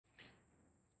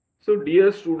So,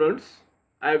 dear students,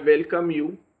 I welcome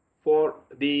you for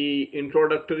the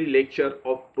introductory lecture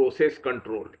of process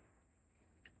control.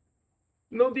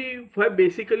 Now,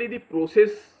 basically the process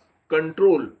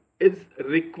control is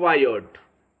required.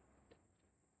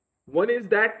 One is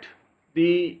that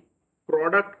the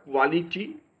product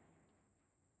quality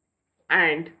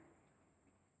and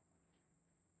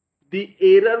the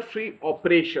error-free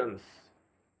operations.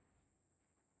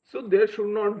 So, there should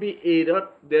not be error,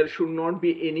 there should not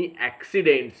be any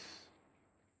accidents,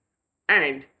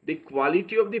 and the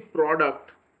quality of the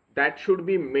product that should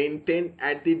be maintained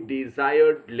at the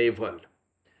desired level.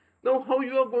 Now, how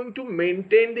you are going to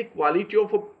maintain the quality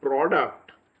of a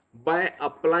product? By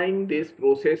applying this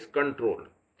process control.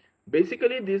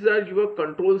 Basically, these are your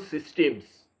control systems.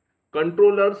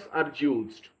 Controllers are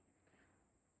used,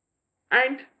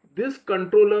 and these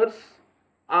controllers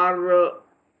are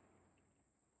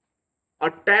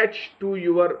attached to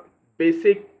your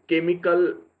basic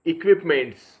chemical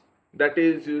equipments, that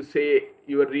is, you say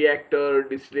your reactor,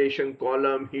 distillation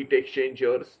column, heat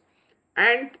exchangers,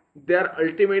 and they are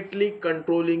ultimately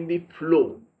controlling the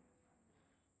flow.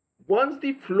 Once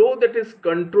the flow that is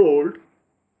controlled,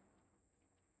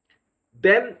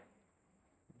 then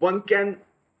one can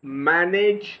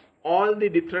manage all the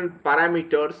different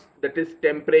parameters, that is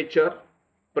temperature,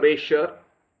 pressure,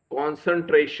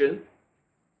 concentration,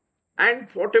 and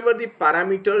whatever the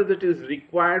parameters that is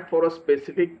required for a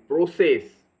specific process,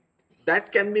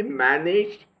 that can be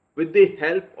managed with the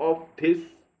help of this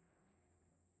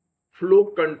flow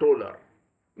controller.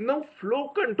 Now, flow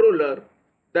controller,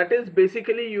 that is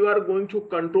basically you are going to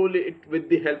control it with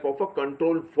the help of a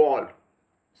control valve.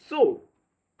 So,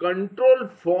 control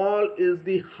valve is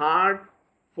the heart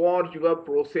for your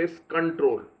process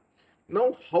control.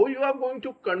 Now, how you are going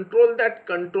to control that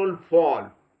control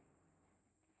valve?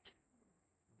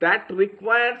 That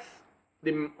requires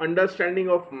the understanding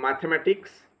of mathematics,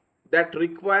 that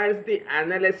requires the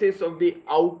analysis of the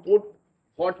output,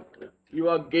 what you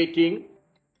are getting,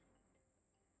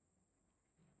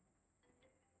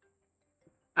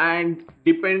 and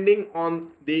depending on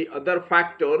the other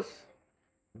factors,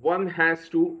 one has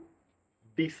to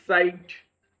decide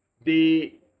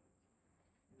the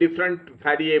different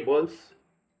variables.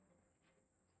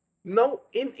 Now,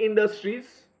 in industries,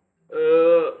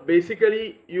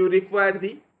 basically you require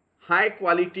the high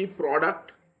quality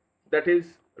product that is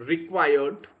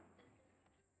required,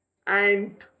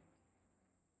 and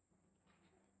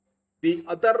the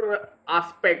other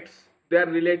aspects, they are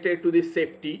related to the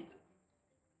safety,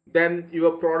 then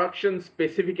your production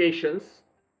specifications,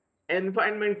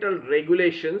 environmental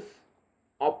regulations,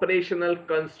 operational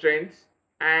constraints,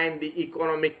 and the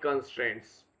economic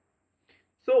constraints.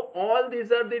 So all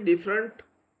these are the different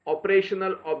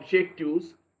operational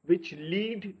objectives which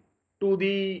lead to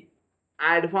the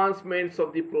advancements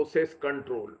of the process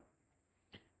control.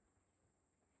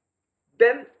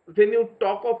 Then when you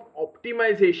talk of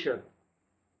optimization,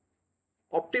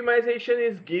 optimization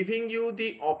is giving you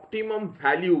the optimum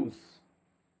values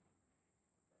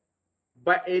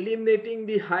by eliminating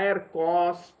the higher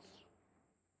costs,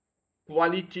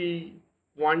 quality,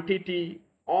 quantity,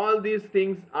 all these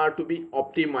things are to be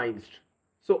optimized.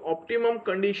 So optimum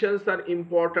conditions are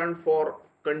important for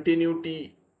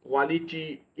continuity,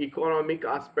 quality, economic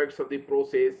aspects of the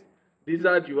process. These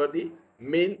are the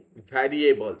main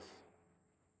variables.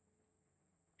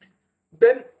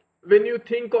 Then when you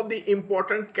think of the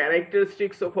important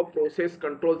characteristics of a process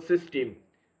control system,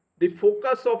 the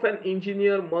focus of an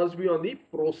engineer must be on the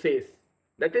process.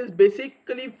 That is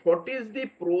basically what is the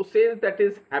process that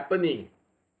is happening.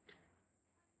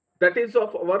 That is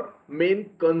of our main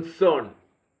concern.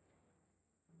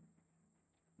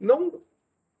 Now,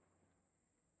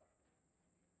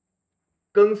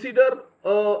 consider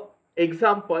a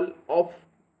example of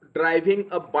driving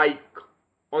a bike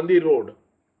on the road,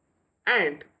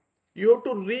 and you have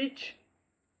to reach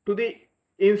to the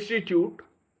institute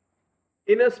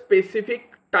in a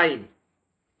specific time.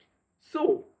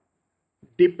 So,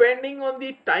 depending on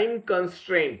the time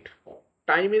constraint,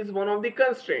 time is one of the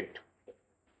constraint,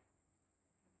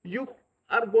 you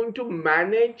are going to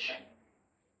manage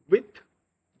with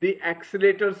the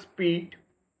accelerator speed.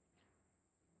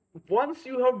 Once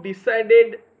you have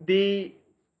decided the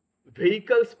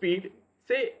vehicle speed,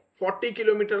 say 40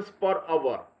 kilometers per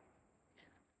hour,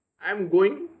 I am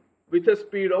going with a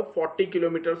speed of 40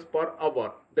 kilometers per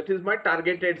hour. That is my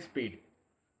targeted speed.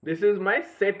 This is my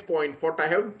set point, what I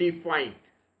have defined.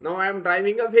 Now I am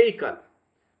driving a vehicle.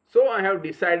 So I have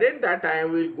decided that I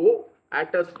will go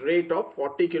at a rate of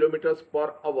 40 kilometers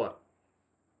per hour.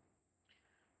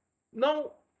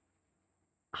 Now,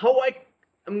 how I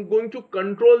I'm going to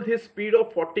control this speed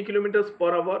of 40 kilometers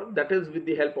per hour, that is with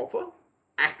the help of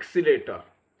a accelerator.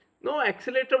 Now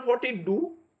accelerator, what it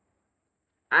do?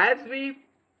 As we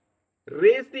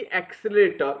raise the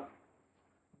accelerator,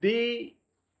 the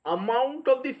amount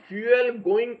of the fuel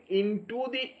going into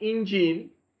the engine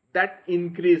that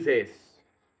increases.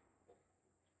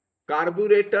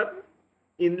 Carburetor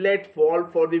inlet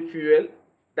valve for the fuel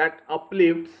that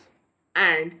uplifts,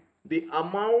 and the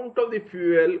amount of the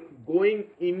fuel going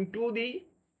into the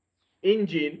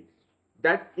engine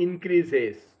that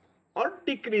increases or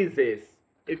decreases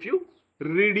if you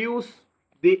reduce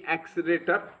the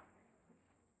accelerator.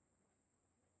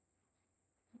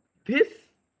 This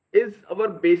is our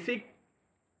basic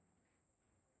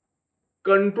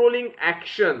controlling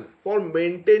action for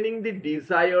maintaining the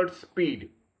desired speed.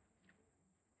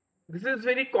 This is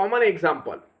very common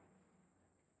example.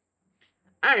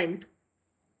 And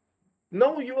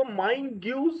now your mind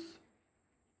gives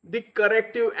the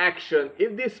corrective action.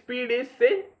 If the speed is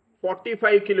say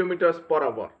 45 kilometers per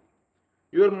hour,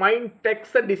 your mind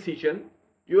takes a decision,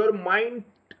 your mind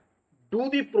do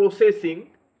the processing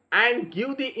and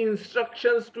give the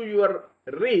instructions to your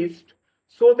wrist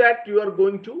so that you are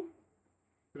going to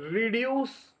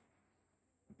reduce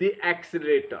the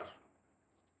accelerator.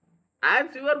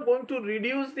 As you are going to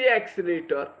reduce the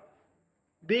accelerator,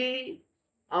 the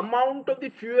amount of the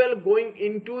fuel going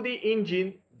into the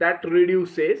engine that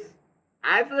reduces.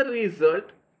 As a result,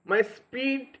 my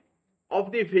speed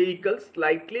of the vehicle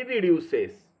slightly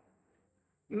reduces.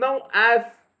 Now as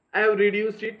I have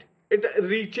reduced it, it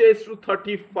reaches to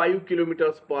 35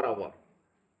 kilometers per hour.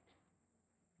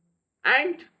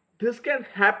 And this can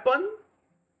happen,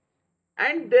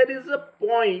 and there is a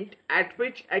point at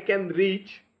which I can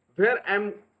reach where I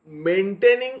am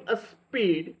maintaining a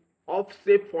speed of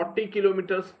say 40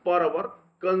 kilometers per hour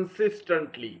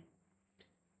consistently.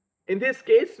 In this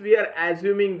case, we are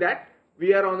assuming that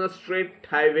we are on a straight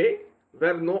highway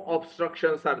where no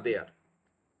obstructions are there.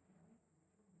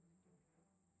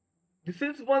 This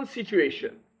is one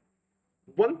situation,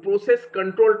 one process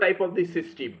control type of the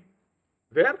system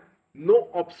where no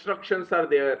obstructions are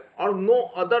there or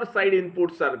no other side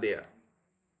inputs are there.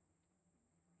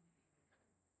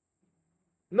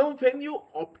 Now when you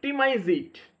optimize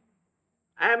it,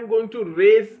 I am going to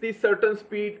raise the certain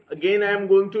speed, again I am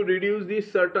going to reduce the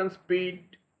certain speed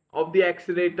of the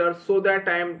accelerator so that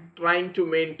I am trying to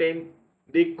maintain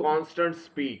the constant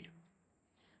speed.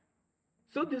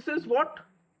 So this is what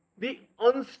the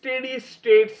unsteady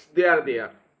states they are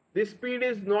there. The speed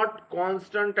is not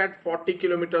constant at 40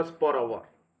 kilometers per hour.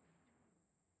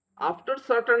 After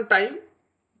certain time,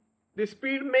 the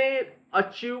speed may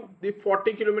achieve the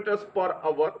 40 kilometers per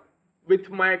hour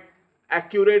with my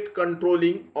accurate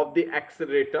controlling of the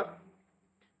accelerator.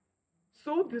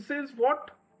 So this is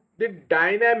what the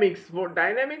dynamics. What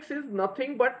dynamics is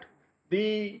nothing but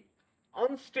the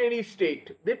unsteady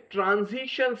state, the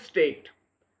transition state.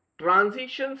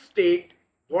 Transition state,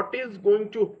 what is going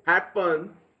to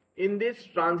happen in these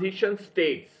transition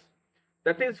states?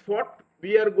 That is what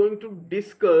we are going to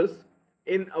discuss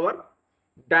in our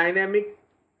dynamic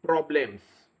problems.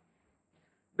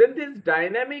 Then this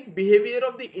dynamic behavior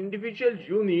of the individual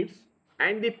units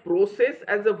and the process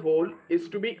as a whole is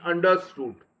to be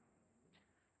understood.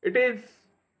 It is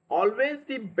always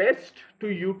the best to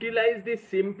utilize the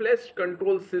simplest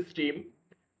control system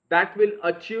that will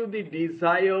achieve the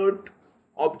desired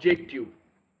objective.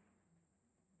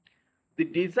 The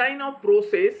design of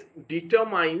process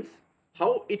determines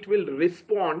how it will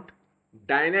respond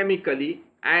dynamically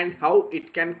and how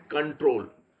it can control.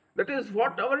 That is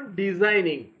what our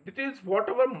designing, that is what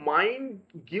our mind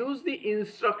gives the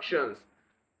instructions.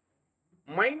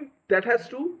 Mind that has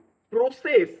to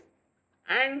process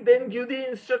and then give the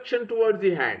instruction towards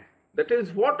the hand. That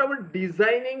is what our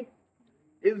designing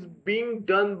is being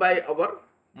done by our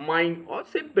mind or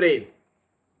say brain.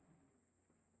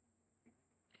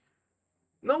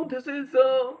 Now this is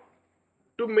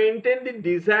to maintain the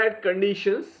desired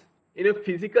conditions in a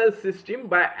physical system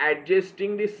by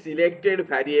adjusting the selected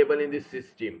variable in the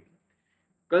system.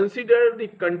 Consider the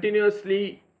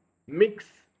continuously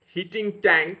mixed heating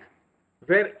tank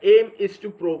where aim is to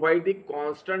provide the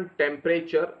constant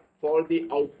temperature for the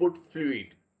output fluid.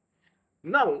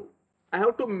 Now I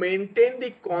have to maintain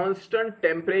the constant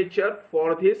temperature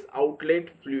for this outlet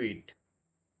fluid.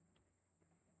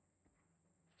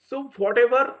 So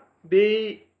whatever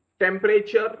the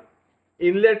temperature,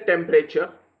 inlet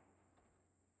temperature,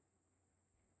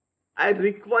 I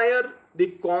require the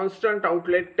constant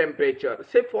outlet temperature.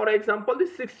 Say for example, the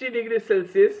 60 degrees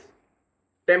Celsius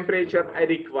temperature I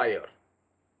require.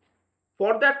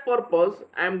 For that purpose,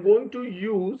 I am going to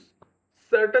use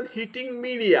certain heating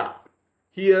media.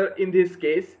 Here in this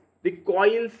case, the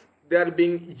coils, they are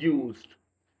being used,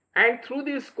 and through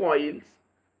these coils,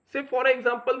 say for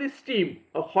example the steam,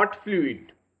 a hot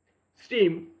fluid,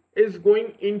 steam is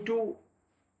going into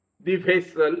the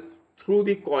vessel through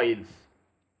the coils.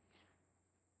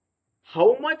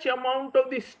 How much amount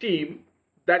of the steam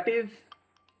that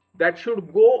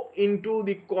should go into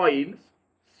the coils,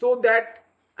 so that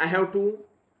I have to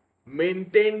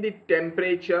maintain the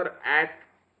temperature at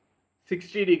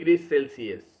 60 degrees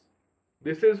Celsius.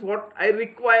 This is what I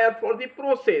require for the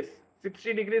process,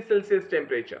 60 degrees Celsius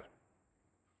temperature.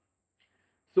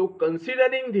 So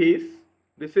considering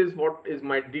this is what is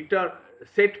my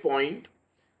set point.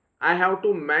 I have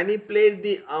to manipulate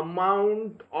the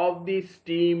amount of the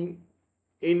steam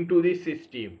into the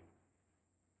system.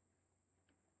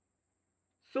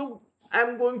 So I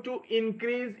am going to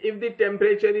increase, if the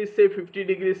temperature is say 50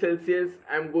 degrees Celsius,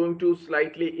 I am going to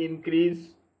slightly increase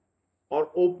or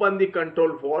open the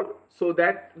control valve, so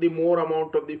that the more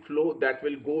amount of the flow that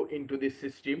will go into the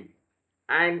system,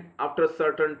 and after a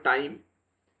certain time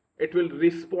it will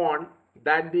respond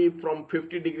that from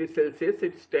 50 degrees Celsius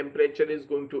its temperature is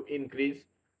going to increase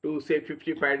to say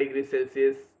 55 degrees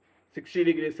Celsius, 60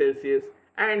 degrees Celsius,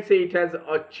 and say it has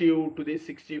achieved to the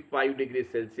 65 degrees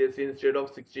Celsius instead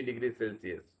of 60 degrees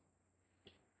Celsius.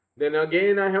 Then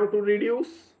again I have to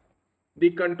reduce the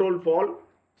control valve,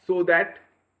 so that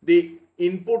the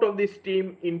input of the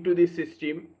steam into the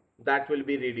system, that will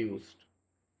be reduced.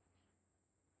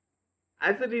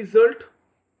 As a result,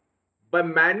 by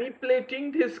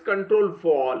manipulating this control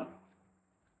valve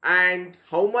and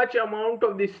how much amount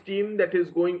of the steam that is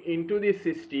going into the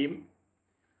system,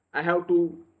 I have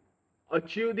to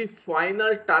achieve the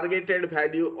final targeted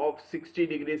value of 60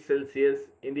 degrees Celsius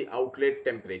in the outlet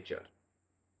temperature.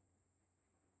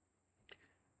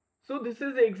 So this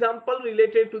is an example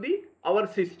related to our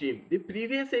system. The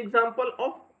previous example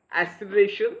of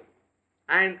acceleration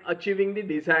and achieving the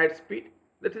desired speed,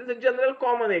 that is a general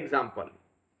common example.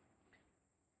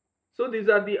 So these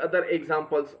are the other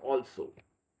examples also.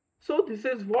 So this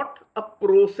is what a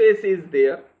process is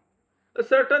there. A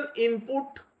certain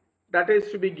input that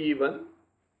is to be given,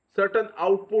 certain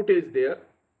output is there.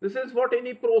 This is what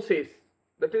any process,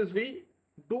 that is we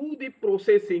do the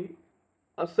processing,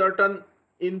 a certain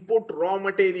input raw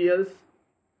materials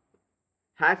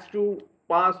has to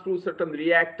pass through certain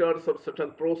reactors or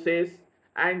certain process,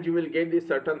 and you will get the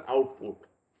certain output.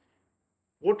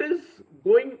 What is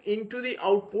going into the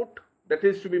output that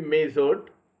is to be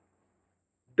measured,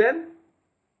 then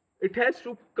it has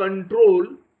to control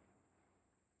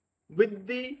with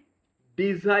the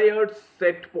desired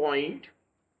set point,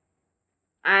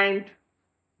 and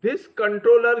this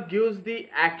controller gives the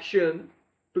action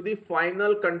to the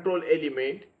final control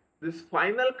element. This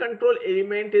final control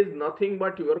element is nothing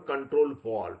but your control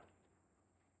valve.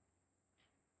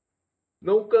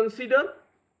 Now consider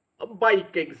a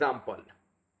bike example.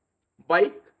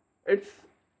 Bike, its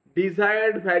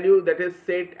desired value that is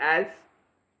set as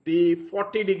the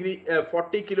 40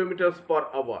 kilometers per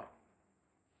hour.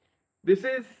 This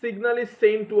signal is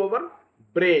sent to our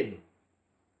brain.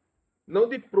 Now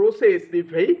the process, the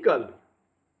vehicle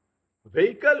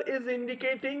is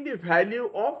indicating the value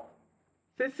of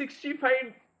say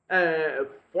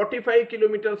 45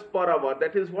 kilometers per hour.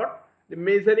 That is what the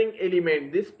measuring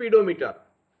element, the speedometer.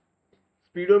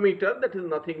 Speedometer, that is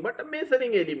nothing but a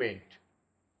measuring element.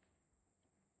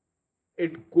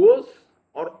 It goes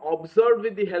or observed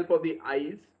with the help of the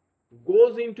eyes,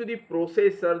 goes into the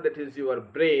processor, that is your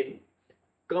brain,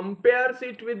 compares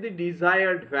it with the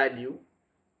desired value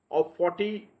of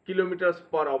 40 kilometers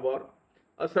per hour,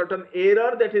 a certain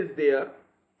error that is there,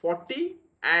 40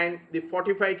 and the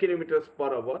 45 kilometers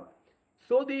per hour.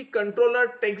 So the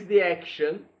controller takes the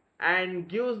action and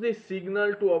gives the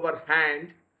signal to our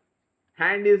hand.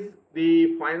 Hand is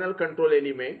the final control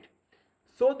element,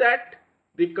 so that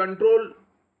the control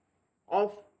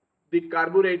of the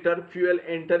carburetor, fuel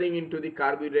entering into the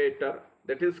carburetor,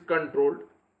 that is controlled,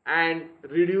 and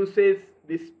reduces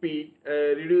the speed,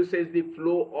 reduces the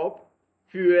flow of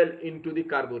fuel into the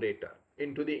carburetor,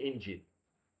 into the engine.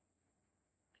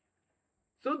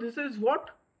 So this is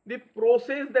what the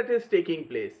process that is taking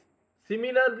place.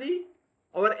 Similarly,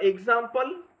 our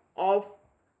example of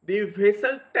the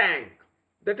vessel tank,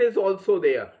 that is also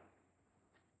there.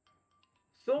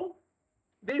 So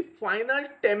the final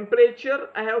temperature,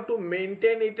 I have to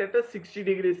maintain it at a 60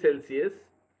 degrees Celsius.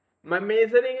 My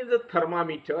measuring is a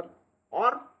thermometer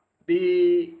or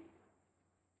the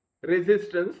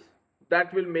resistance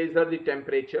that will measure the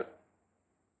temperature.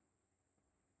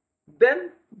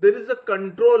 Then there is a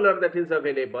controller that is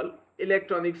available.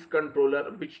 electronics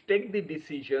controller which take the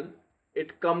decision.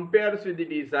 It compares with the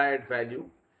desired value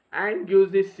and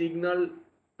gives the signal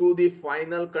to the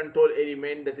final control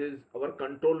element, that is our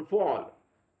control valve.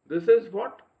 This is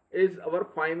what is our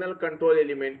final control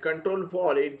element, control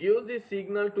valve. It gives the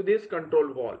signal to this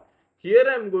control valve. Here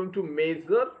I am going to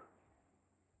measure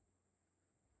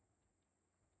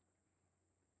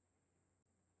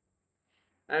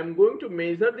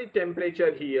the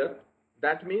temperature here.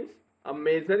 That means a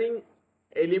measuring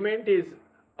element is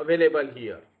available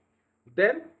here.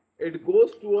 Then it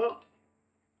goes to a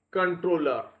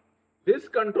controller. This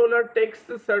controller takes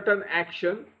a certain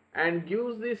action and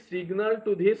gives the signal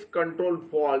to this control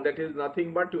valve, that is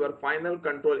nothing but your final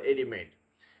control element.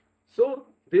 So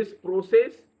this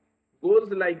process goes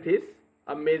like this: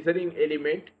 a measuring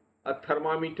element, a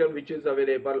thermometer which is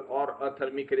available, or a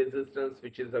thermic resistance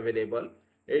which is available.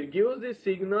 It gives the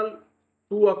signal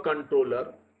to a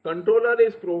controller. Controller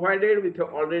is provided with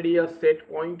already a set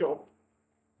point of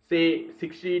say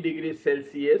 60 degrees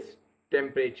Celsius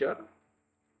temperature.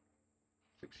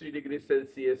 60 degrees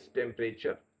Celsius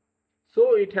temperature.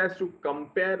 So it has to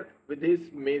compare with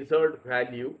this measured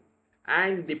value,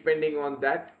 and depending on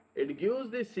that it gives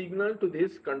the signal to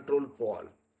this control valve.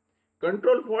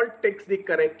 Control valve takes the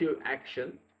corrective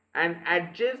action and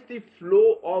adjusts the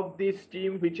flow of the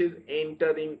steam which is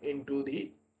entering into the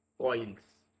coils.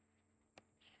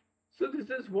 So this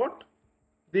is what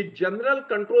the general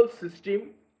control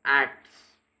system acts.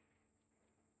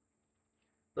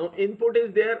 Now input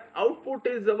is there, output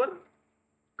is our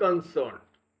concern.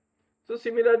 So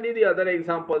similarly the other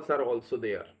examples are also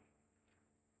there.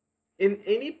 In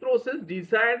any process,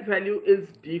 desired value is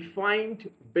defined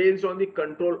based on the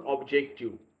control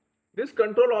objective. These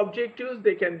control objectives,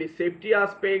 they can be safety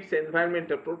aspects,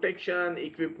 environmental protection,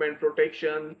 equipment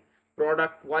protection,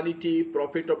 product quality,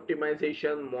 profit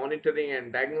optimization, monitoring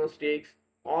and diagnostics.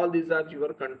 All these are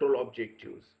your control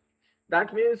objectives.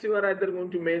 That means you are either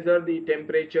going to measure the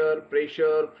temperature,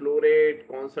 pressure, flow rate,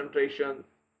 concentration,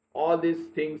 all these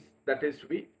things that is to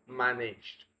be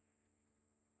managed.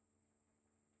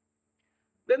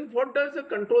 Then what does a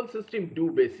control system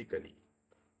do basically?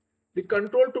 The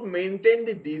control to maintain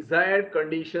the desired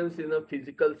conditions in a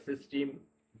physical system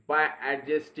by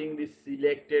adjusting the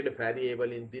selected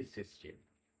variable in this system.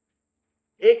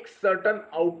 एक certain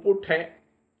output है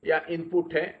या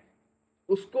input है,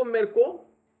 उसको मेरे को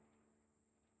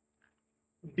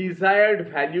desired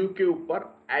value के ऊपर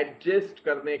adjust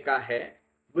करने का है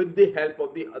with the help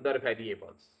of the other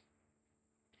variables.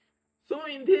 So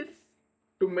in this,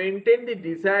 to maintain the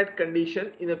desired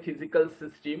condition in a physical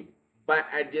system by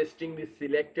adjusting the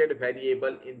selected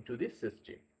variable into the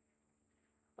system,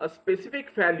 a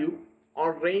specific value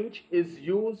or range is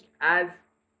used as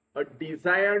a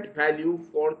desired value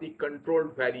for the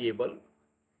controlled variable.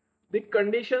 The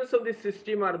conditions of the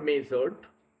system are measured.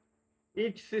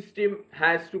 Each system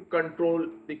has to control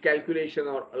the calculation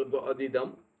or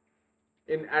algorithm.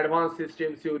 In advanced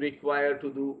systems, you require to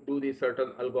do the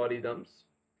certain algorithms.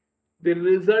 The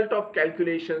result of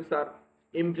calculations are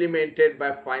implemented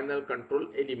by final control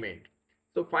element.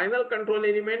 So final control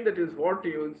element, that is what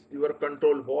use your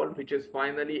control valve, which is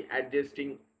finally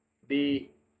adjusting the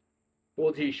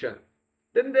position.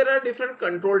 Then there are different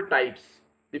control types: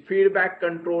 the feedback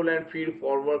control and feed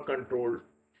forward control.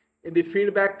 In the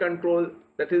feedback control,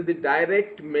 that is the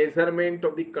direct measurement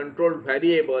of the controlled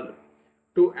variable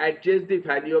to adjust the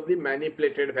value of the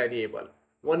manipulated variable.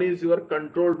 One is your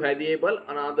controlled variable,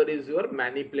 another is your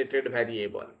manipulated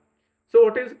variable. So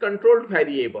what is controlled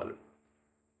variable?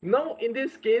 Now in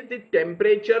this case, the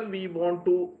temperature we want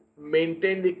to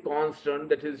maintain the constant,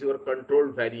 that is your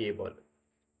controlled variable.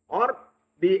 Or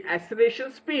the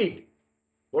acceleration speed,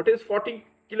 what is 40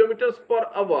 kilometers per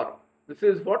hour, this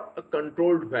is what a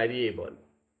controlled variable.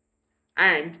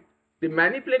 And the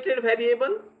manipulated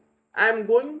variable, I am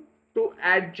going to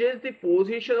adjust the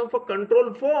position of a control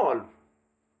valve.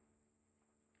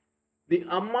 The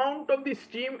amount of the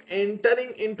steam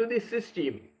entering into the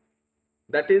system,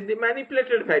 that is the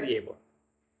manipulated variable.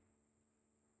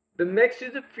 The next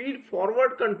is the feed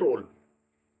forward control.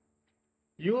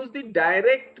 Use the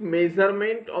direct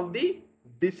measurement of the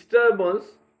disturbance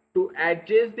to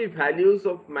adjust the values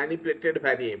of manipulated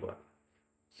variable.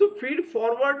 So feed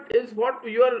forward is what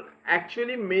you are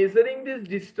actually measuring these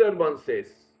disturbances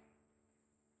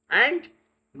and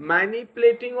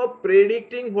manipulating or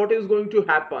predicting what is going to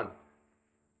happen.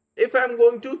 If I am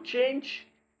going to change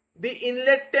the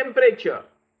inlet temperature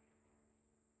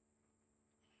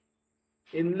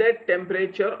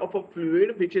of a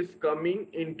fluid which is coming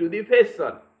into the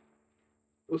vessel,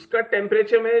 उसका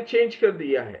temperature मैंने change कर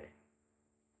दिया है.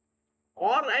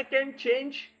 Or I can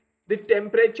change the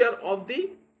temperature of the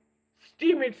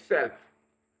steam itself.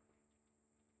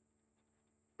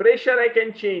 Pressure I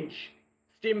can change,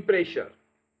 steam pressure,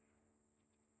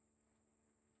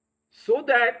 so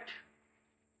that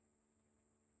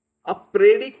a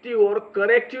predictive or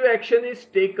corrective action is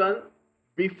taken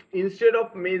instead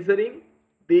of measuring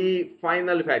the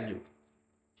final value.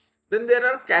 Then there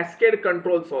are cascade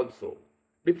controls also,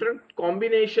 different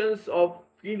combinations of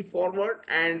feed forward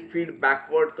and feed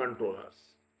backward controllers.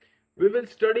 We will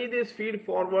study these feed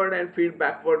forward and feed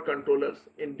backward controllers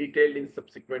in detail in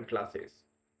subsequent classes.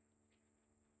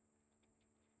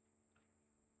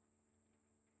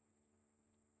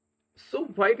 So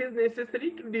why it is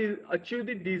necessary to achieve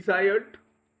the desired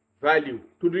value,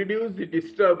 to reduce the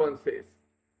disturbances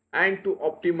and to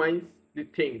optimize the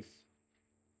things.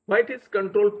 Why it is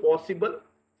control possible?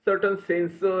 Certain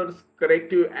sensors,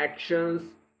 corrective actions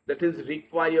that is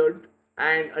required,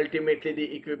 and ultimately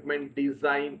the equipment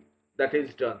design that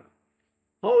is done.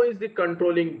 How is the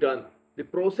controlling done? The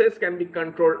process can be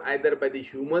controlled either by the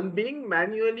human being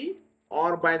manually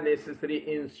or by necessary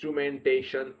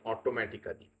instrumentation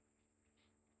automatically.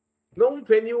 Now,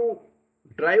 when you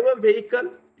drive a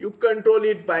vehicle, you control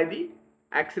it by the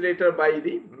accelerator, by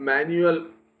the manual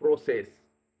process.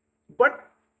 But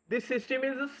this system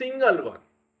is a single one.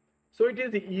 So it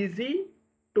is easy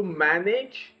to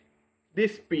manage the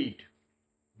speed.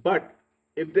 But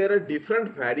if there are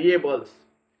different variables,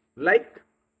 like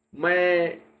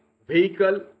my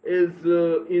vehicle is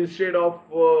instead of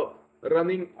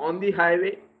running on the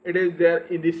highway, it is there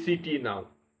in the city now.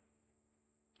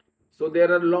 So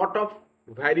there are a lot of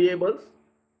variables.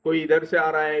 कोई इधर से आ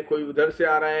रहा है, कोई उधर से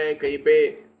आ रहा है, कहीं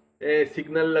पे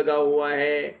सिग्नल लगा हुआ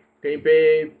है, कहीं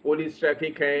पे पुलिस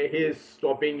ट्रैफिक है, he is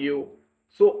stopping you.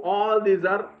 So all these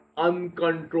are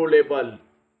uncontrollable,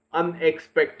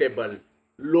 unexpectable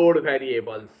load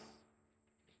variables.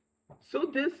 So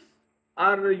these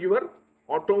are your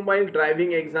automobile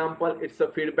driving example. It's a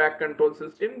feedback control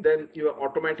system. Then your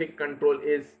automatic control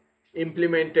is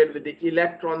implemented with the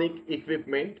electronic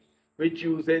equipment, which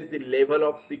uses the level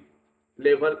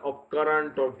of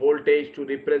current or voltage to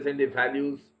represent the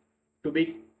values to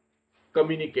be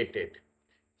communicated.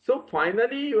 So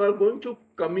finally you are going to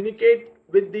communicate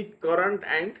with the current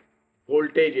and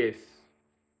voltages,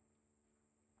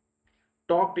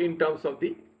 talked in terms of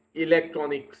the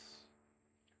electronics.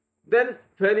 Then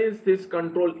where is this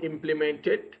control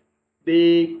implemented?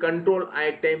 The control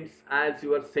items as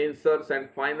your sensors and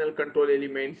final control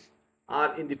elements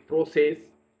are in the process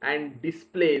and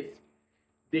displays.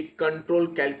 The control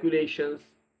calculations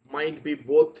might be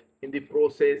both in the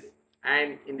process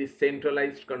and in the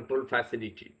centralized control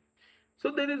facility. So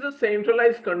there is a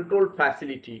centralized control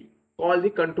facility called the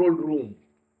control room.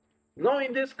 Now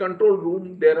in this control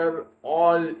room there are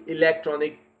all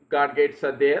electronic guard gates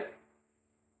are there,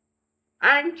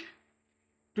 and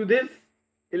to this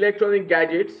electronic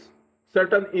gadgets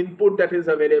certain input that is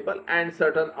available and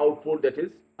certain output that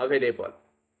is available.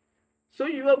 So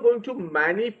you are going to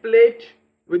manipulate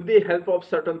with the help of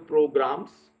certain programs,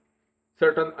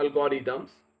 certain algorithms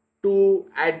to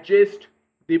adjust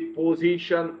the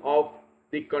position of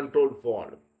the control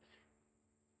valve.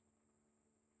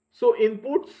 So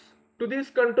inputs to these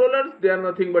controllers, they are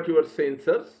nothing but your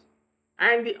sensors,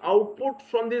 and the output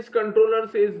from these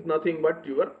controllers is nothing but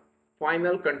your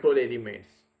final control elements.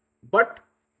 But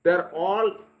they are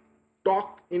all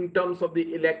talked in terms of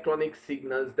the electronic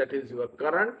signals, that is your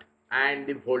current and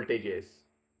the voltages.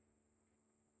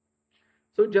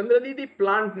 So generally the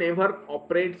plant never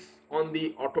operates on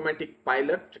the automatic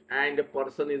pilot, and a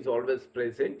person is always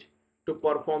present to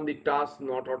perform the tasks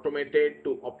not automated,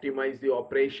 to optimize the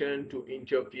operation, to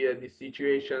interfere the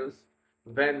situations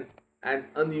when an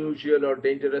unusual or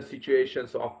dangerous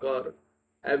situations occur.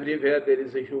 Everywhere there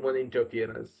is a human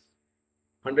interference.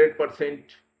 100%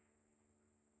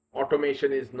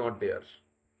 automation is not there.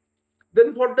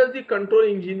 Then what does the control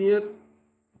engineer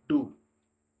do?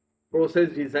 Process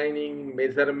designing,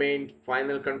 measurement,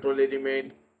 final control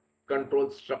element, control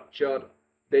structure,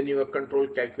 then your control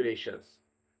calculations.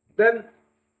 Then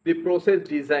the process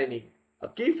designing. A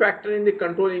key factor in the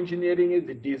control engineering is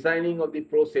the designing of the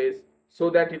process so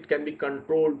that it can be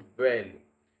controlled well.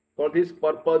 For this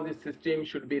purpose, the system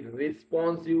should be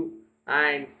responsive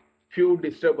and few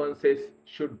disturbances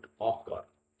should occur.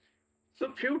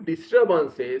 So few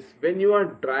disturbances when you are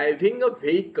driving a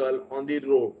vehicle on the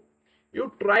road,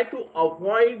 you try to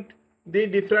avoid the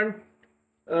different,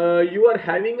 you are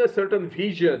having a certain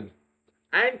vision,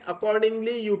 and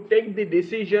accordingly you take the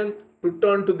decision to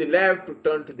turn to the left, to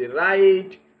turn to the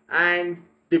right, and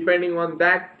depending on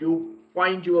that you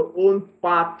find your own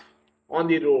path on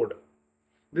the road.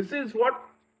 This is what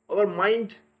our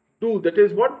mind do, that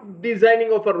is what,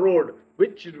 designing of a road,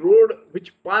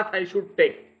 which path I should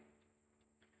take.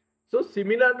 So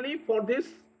similarly for this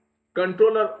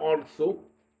controller also,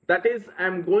 that is I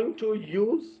am going to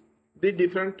use the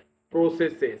different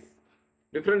processes,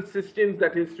 different systems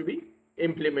that is to be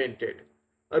implemented.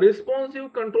 A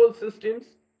responsive control systems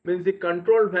means the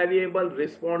control variable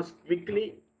responds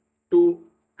quickly to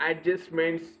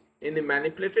adjustments in the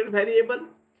manipulated variable.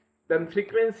 Then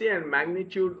frequency and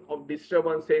magnitude of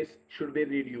disturbances should be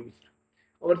reduced.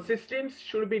 Our systems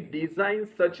should be designed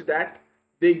such that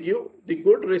they give the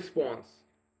good response.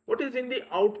 What is in the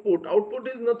output? Output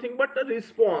is nothing but a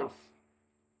response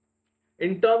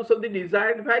in terms of the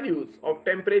desired values of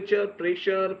temperature,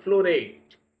 pressure, flow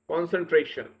rate,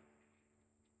 concentration.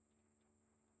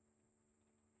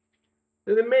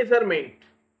 There is a measurement.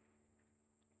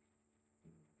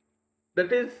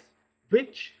 That is,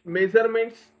 which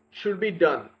measurements should be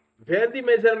done, where the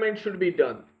measurement should be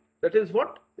done. That is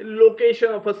what? The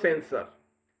location of a sensor.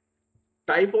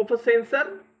 Type of a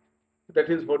sensor, that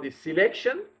is for the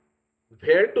selection.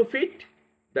 Where to fit,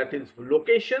 that is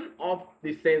location of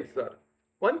the sensor.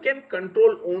 One can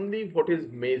control only what is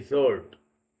measured.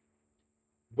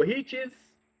 वही चीज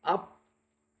आप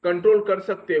control कर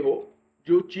सकते हो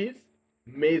जो चीज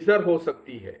major हो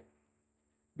सकती है.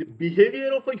 The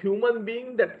behavior of a human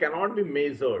being that cannot be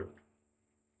measured.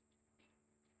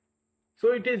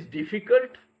 So it is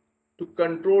difficult to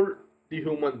control the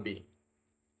human being.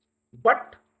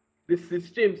 But the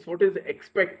systems, what is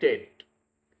expected,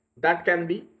 that can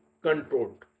be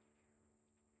controlled.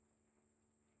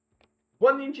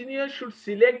 One engineer should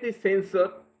select the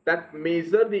sensor that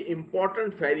measure the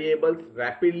important variables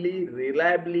rapidly,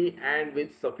 reliably, and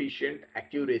with sufficient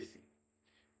accuracy.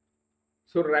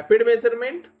 So rapid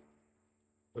measurement,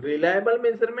 reliable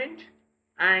measurement,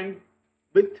 and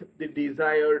with the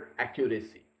desired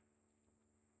accuracy.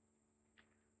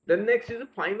 Then next is a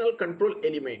final control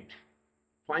element.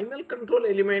 Final control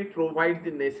element provides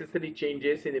the necessary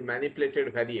changes in the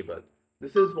manipulated variable.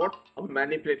 This is what a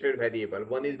manipulated variable.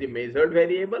 One is the measured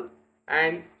variable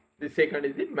and the second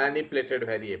is the manipulated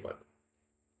variable,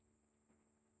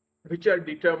 which are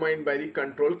determined by the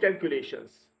control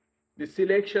calculations. The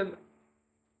selection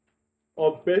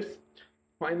of best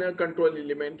final control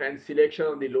element and selection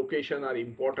of the location are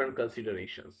important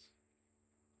considerations.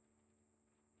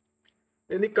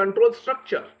 In the control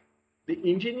structure, the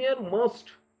engineer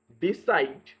must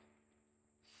decide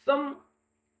some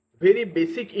very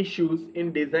basic issues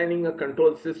in designing a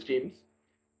control systems.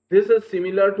 This is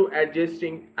similar to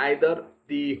adjusting either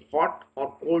the hot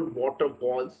or cold water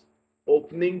valves,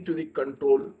 opening to the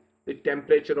control the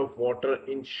temperature of water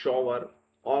in shower,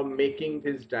 or making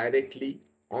this directly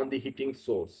on the heating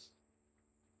source.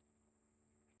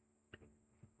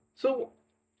 So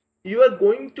you are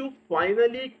going to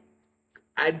finally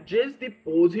adjust the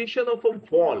position of a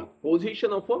valve,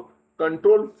 position of a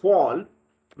control valve,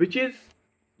 which is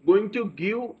going to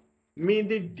give me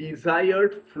the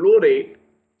desired flow rate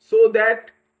so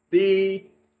that the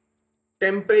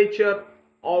temperature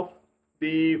of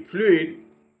the fluid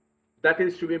that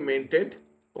is to be maintained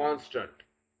constant.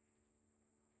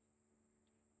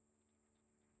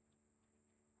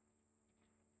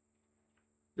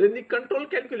 Then the control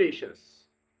calculations.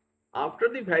 After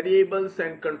the variables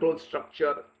and control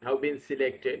structure have been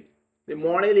selected, the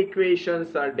model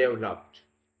equations are developed,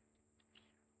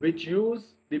 which use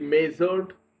the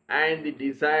measured and the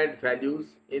desired values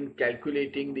in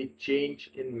calculating the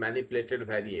change in manipulated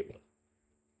variable.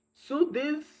 So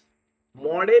these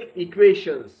model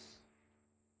equations,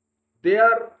 they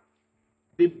are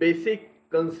the basic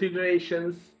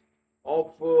considerations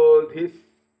of this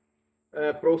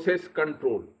process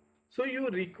control. So you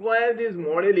require these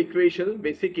model equations,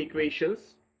 basic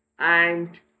equations, and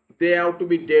they have to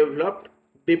be developed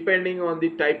depending on the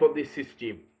type of the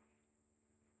system.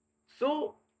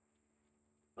 So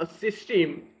a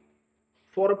system,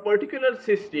 for a particular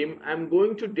system, I am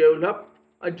going to develop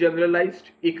a generalized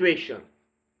equation,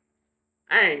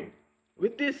 and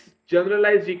with this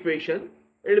generalized equation,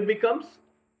 it becomes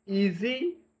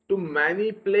easy to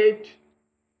manipulate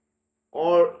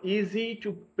or easy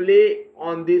to play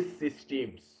on these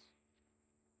systems.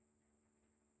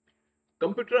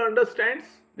 Computer understands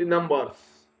the numbers,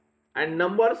 and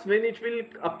numbers when it will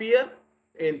appear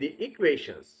in the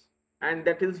equations, and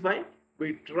that is why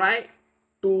we try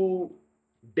to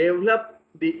develop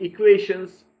the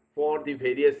equations for the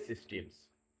various systems.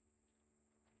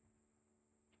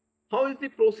 How is the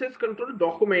process control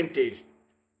documented?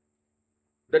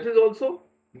 That is also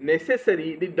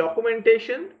necessary. The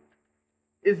documentation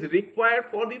is required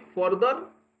for the further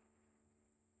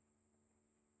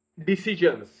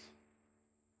decisions.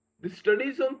 The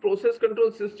studies on process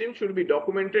control system should be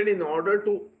documented in order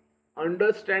to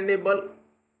understandable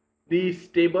the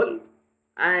stable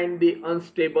and the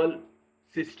unstable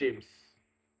systems.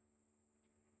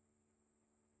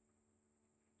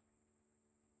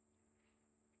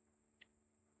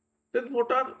 Then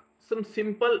what are some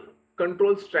simple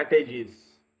control strategies?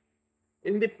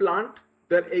 In the plant,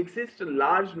 there exists a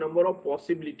large number of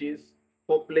possibilities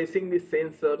for placing the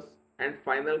sensors and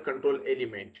final control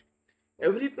element.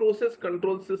 Every process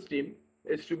control system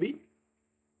is to be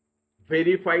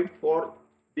verified for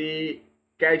the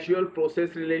causal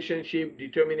process relationship,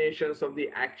 determinations of the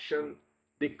action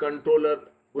the controller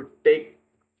would take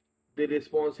the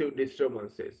responsive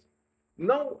disturbances.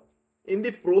 Now, in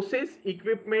the process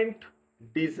equipment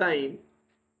design,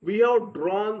 we have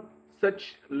drawn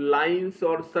such lines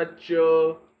or such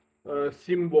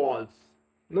symbols.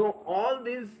 Now, all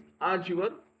these are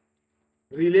your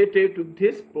related to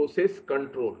this process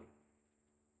control.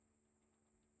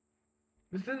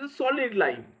 This is a solid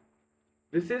line.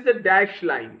 This is a dash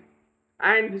line.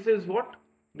 And this is what?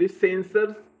 The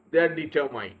sensors, they are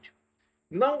determined.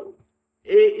 Now, A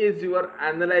is your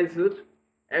analyzer,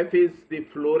 F is the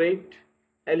flow rate,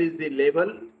 L is the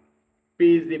level,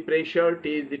 P is the pressure,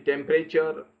 T is the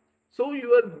temperature. So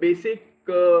your basic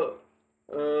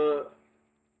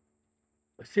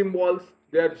symbols,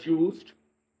 they are used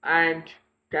and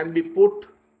can be put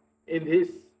in this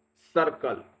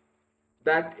circle,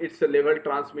 that it's a level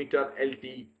transmitter,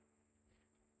 LT,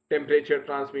 temperature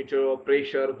transmitter or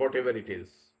pressure, whatever it is.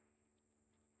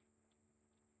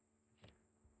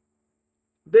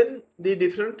 Then the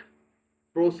different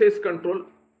process control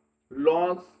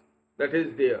laws that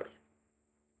is there.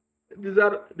 These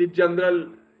are the general,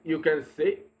 you can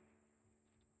say,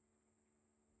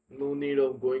 no need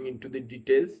of going into the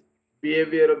details.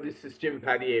 Behavior of the system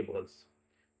variables.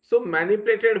 So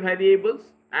manipulated variables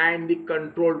and the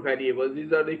controlled variables,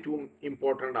 these are the two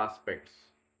important aspects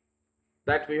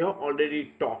that we have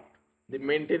already talked. The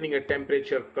maintaining a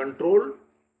temperature control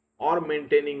or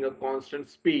maintaining a constant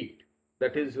speed,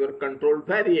 that is your controlled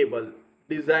variable,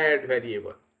 desired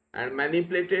variable, and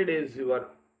manipulated is your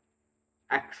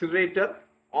accelerator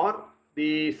or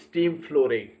the steam flow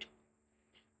rate.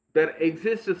 There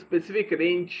exists a specific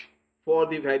range for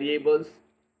the variables,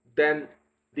 then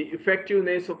the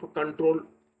effectiveness of a control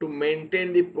to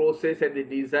maintain the process at the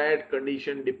desired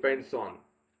condition depends on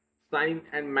sign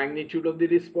and magnitude of the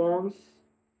response,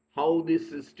 how the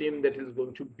system that is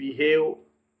going to behave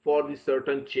for the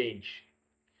certain change.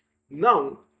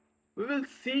 Now, we will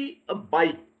see a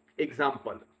bike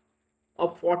example. A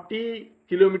 40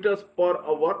 kilometers per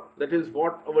hour, that is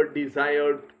what our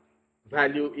desired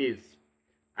value is.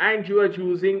 And you are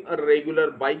using a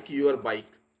regular bike, your bike.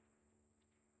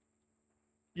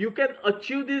 You can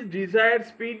achieve this desired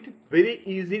speed very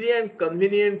easily and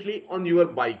conveniently on your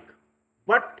bike.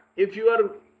 But if you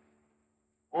are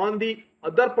on the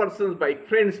other person's bike,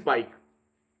 friend's bike,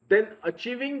 then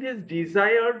achieving this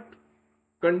desired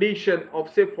condition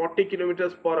of say 40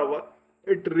 kilometers per hour,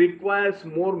 it requires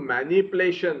more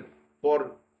manipulation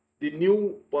for the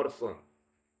new person,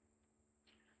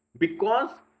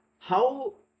 because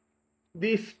how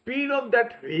the speed of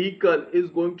that vehicle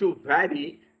is going to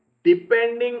vary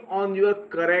depending on your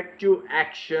corrective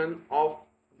action of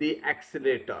the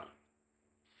accelerator.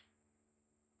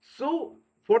 So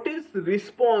what is the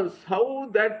response, how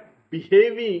that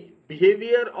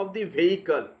behavior of the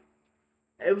vehicle,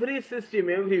 every system,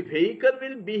 every vehicle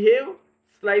will behave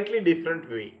slightly different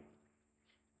way,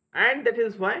 and that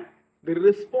is why the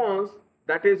response,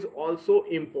 that is also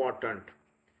important.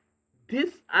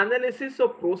 This analysis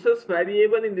of process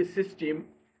variable in the system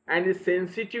and the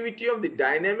sensitivity of the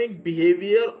dynamic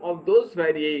behavior of those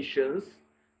variations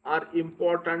are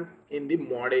important in the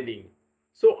modeling.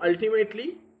 So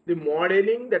ultimately, the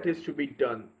modeling that is to be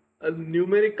done, a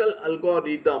numerical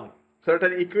algorithm,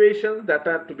 certain equations that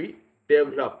are to be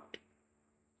developed.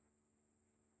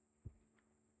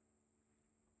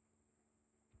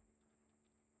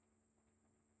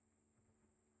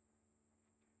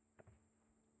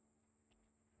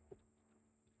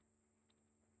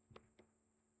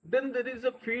 Then there is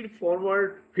a feed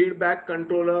forward feedback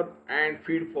controller and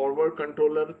feed forward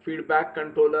controller. Feedback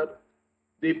controller,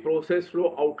 the process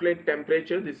flow outlet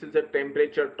temperature, this is a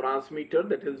temperature transmitter,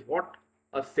 that is what?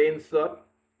 A sensor.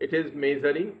 It is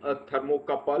measuring a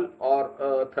thermocouple or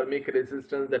a thermic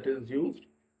resistance that is used.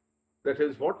 That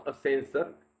is what? A sensor.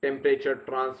 Temperature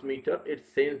transmitter, it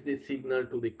sends the signal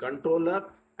to the controller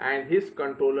and his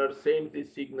controller sends the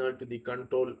signal to the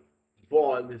control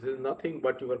valve. This is nothing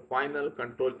but your final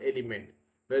control element,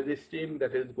 where the steam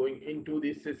that is going into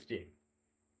the system.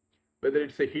 whether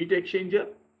it's a heat exchanger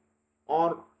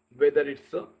or whether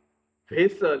it's a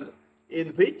vessel in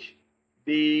which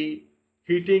the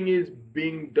heating is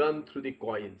being done through the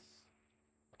coils.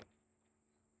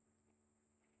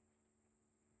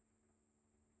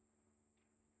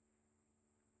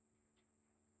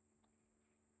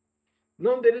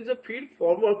 Now there is a feed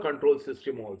forward control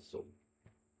system also.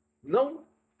 Now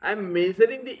I am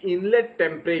measuring the inlet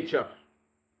temperature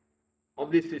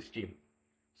of the system.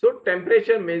 So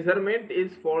temperature measurement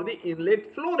is for the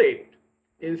inlet flow rate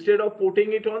instead of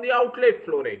putting it on the outlet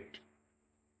flow rate.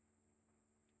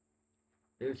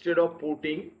 Instead of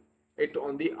putting it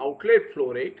on the outlet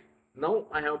flow rate, now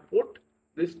I have put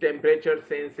this temperature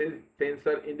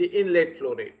sensor in the inlet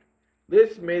flow rate.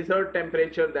 This measures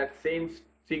temperature that sends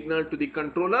signal to the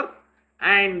controller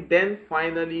and then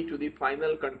finally to the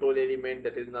final control element,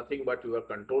 that is nothing but your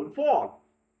control valve.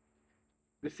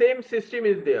 The same system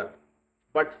is there,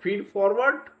 but feed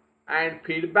forward and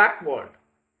feed backward.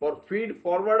 For feed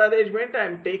forward arrangement, I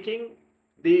am taking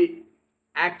the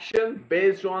action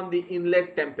based on the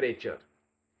inlet temperature.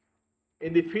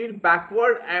 In the feed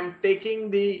backward, I am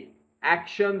taking the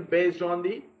action based on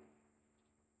the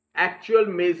actual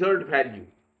measured value.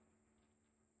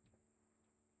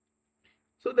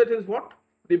 So that is what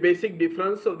the basic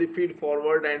difference of the feed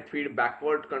forward and feed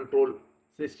backward control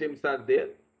systems are there.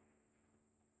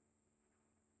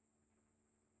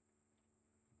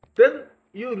 Then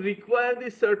you require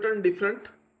the certain different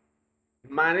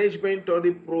management or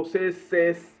the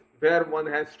processes where one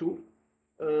has to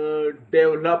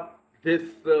develop this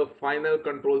final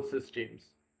control systems,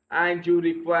 and you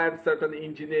require certain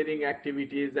engineering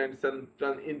activities and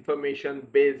certain information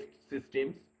based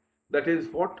systems. That is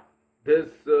what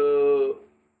this flow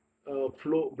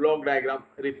block diagram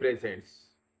represents.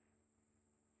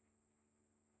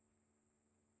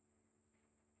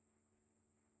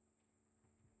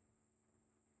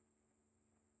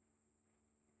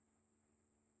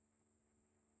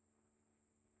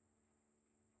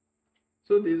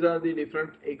 So these are the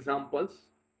different examples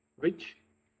which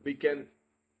we can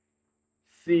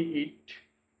see it.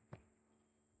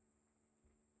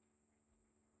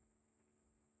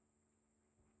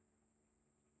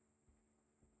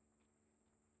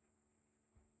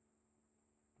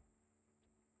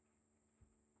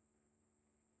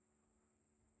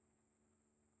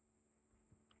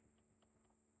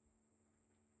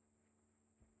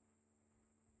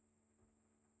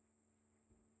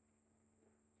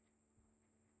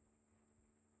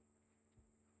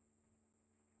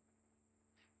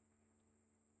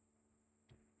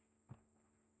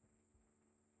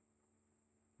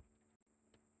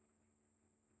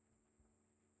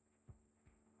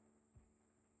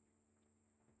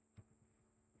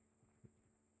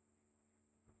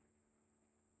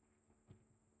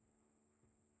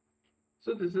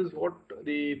 So this is what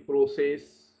the process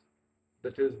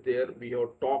that is there. We have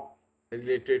talked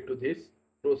related to this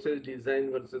process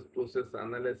design versus process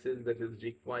analysis that is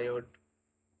required.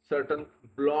 Certain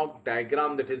block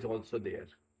diagram that is also there.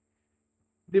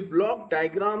 The block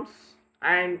diagrams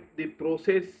and the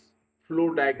process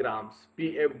flow diagrams,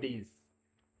 PFDs,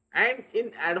 and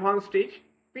in advanced stage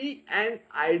P and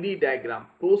ID diagram,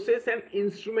 process and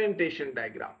instrumentation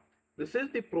diagram. This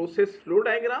is the process flow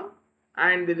diagram,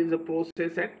 and there is a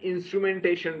process and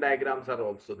instrumentation diagrams are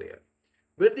also there,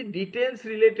 where the details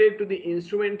related to the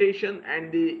instrumentation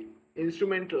and the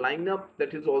instrument lineup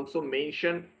that is also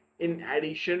mentioned in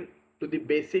addition to the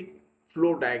basic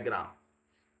flow diagram.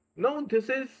 Now this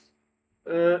is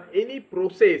any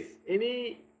process,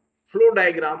 any flow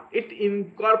diagram, it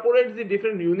incorporates the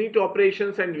different unit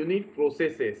operations and unit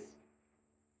processes.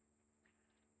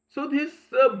 So this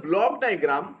block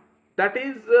diagram that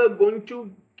is going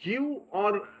to give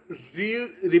or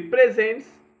represents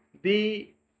the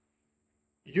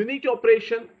unit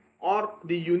operation or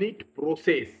the unit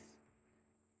process.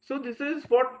 So this is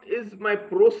what is my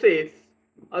process,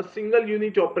 a single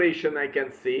unit operation I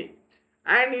can say,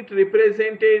 and it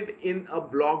represented in a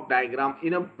block diagram,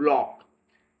 in a block.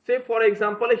 Say for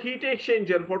example a heat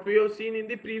exchanger, what we have seen in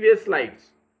the previous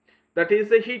slides, that is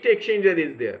the heat exchanger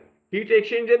is there. Heat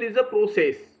exchanger is a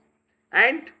process,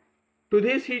 and to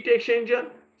this heat exchanger,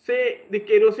 say the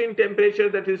kerosene temperature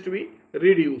that is to be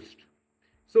reduced.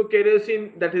 So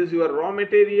kerosene, that is your raw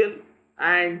material,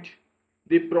 and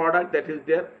the product that is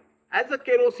there as a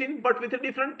kerosene but with a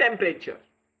different temperature.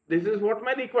 This is what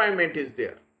my requirement is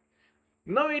there.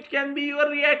 Now it can be your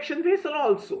reaction vessel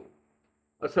also,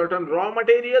 a certain raw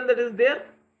material that is there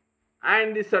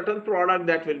and the certain product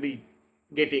that will be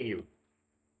getting you.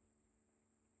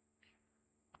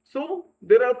 So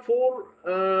there are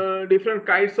four different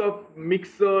kinds of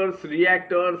mixers,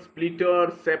 reactors,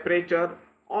 splitters, separator.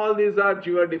 All these are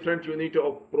your different unit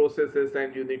of processes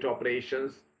and unit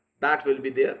operations that will be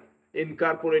there,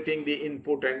 incorporating the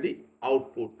input and the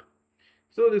output.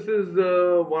 So this is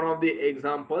one of the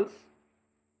examples.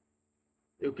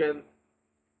 You can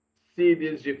see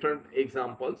these different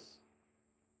examples.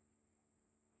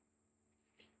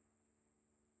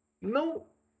 Now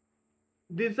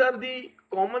these are the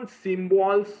common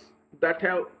symbols that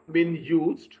have been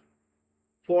used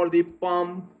for the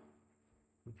pump,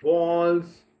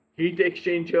 valves, heat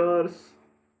exchangers,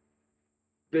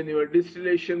 then your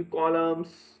distillation columns,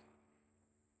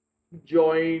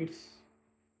 joints,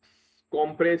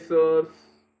 compressors.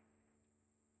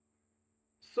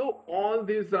 So all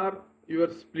these are your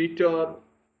splitter.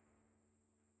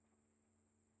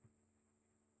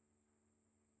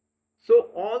 So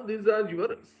all these are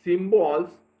your symbols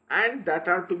and that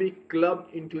are to be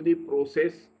clubbed into the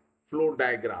process flow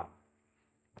diagram.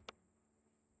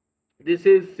 This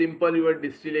is simple your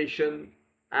distillation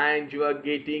and you are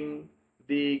getting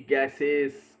the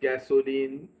gases,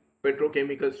 gasoline.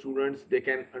 Petrochemical students, they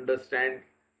can understand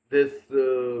this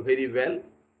very well.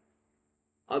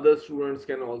 Other students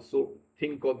can also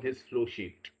think of this flow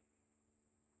sheet.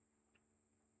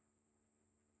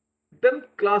 Then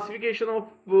classification of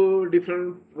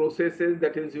different processes,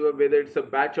 that is your whether it's a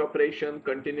batch operation,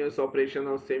 continuous operation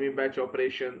or semi batch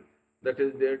operation, that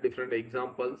is their different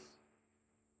examples.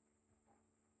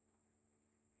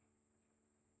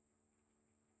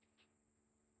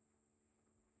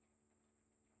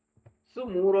 So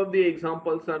more of the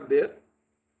examples are there.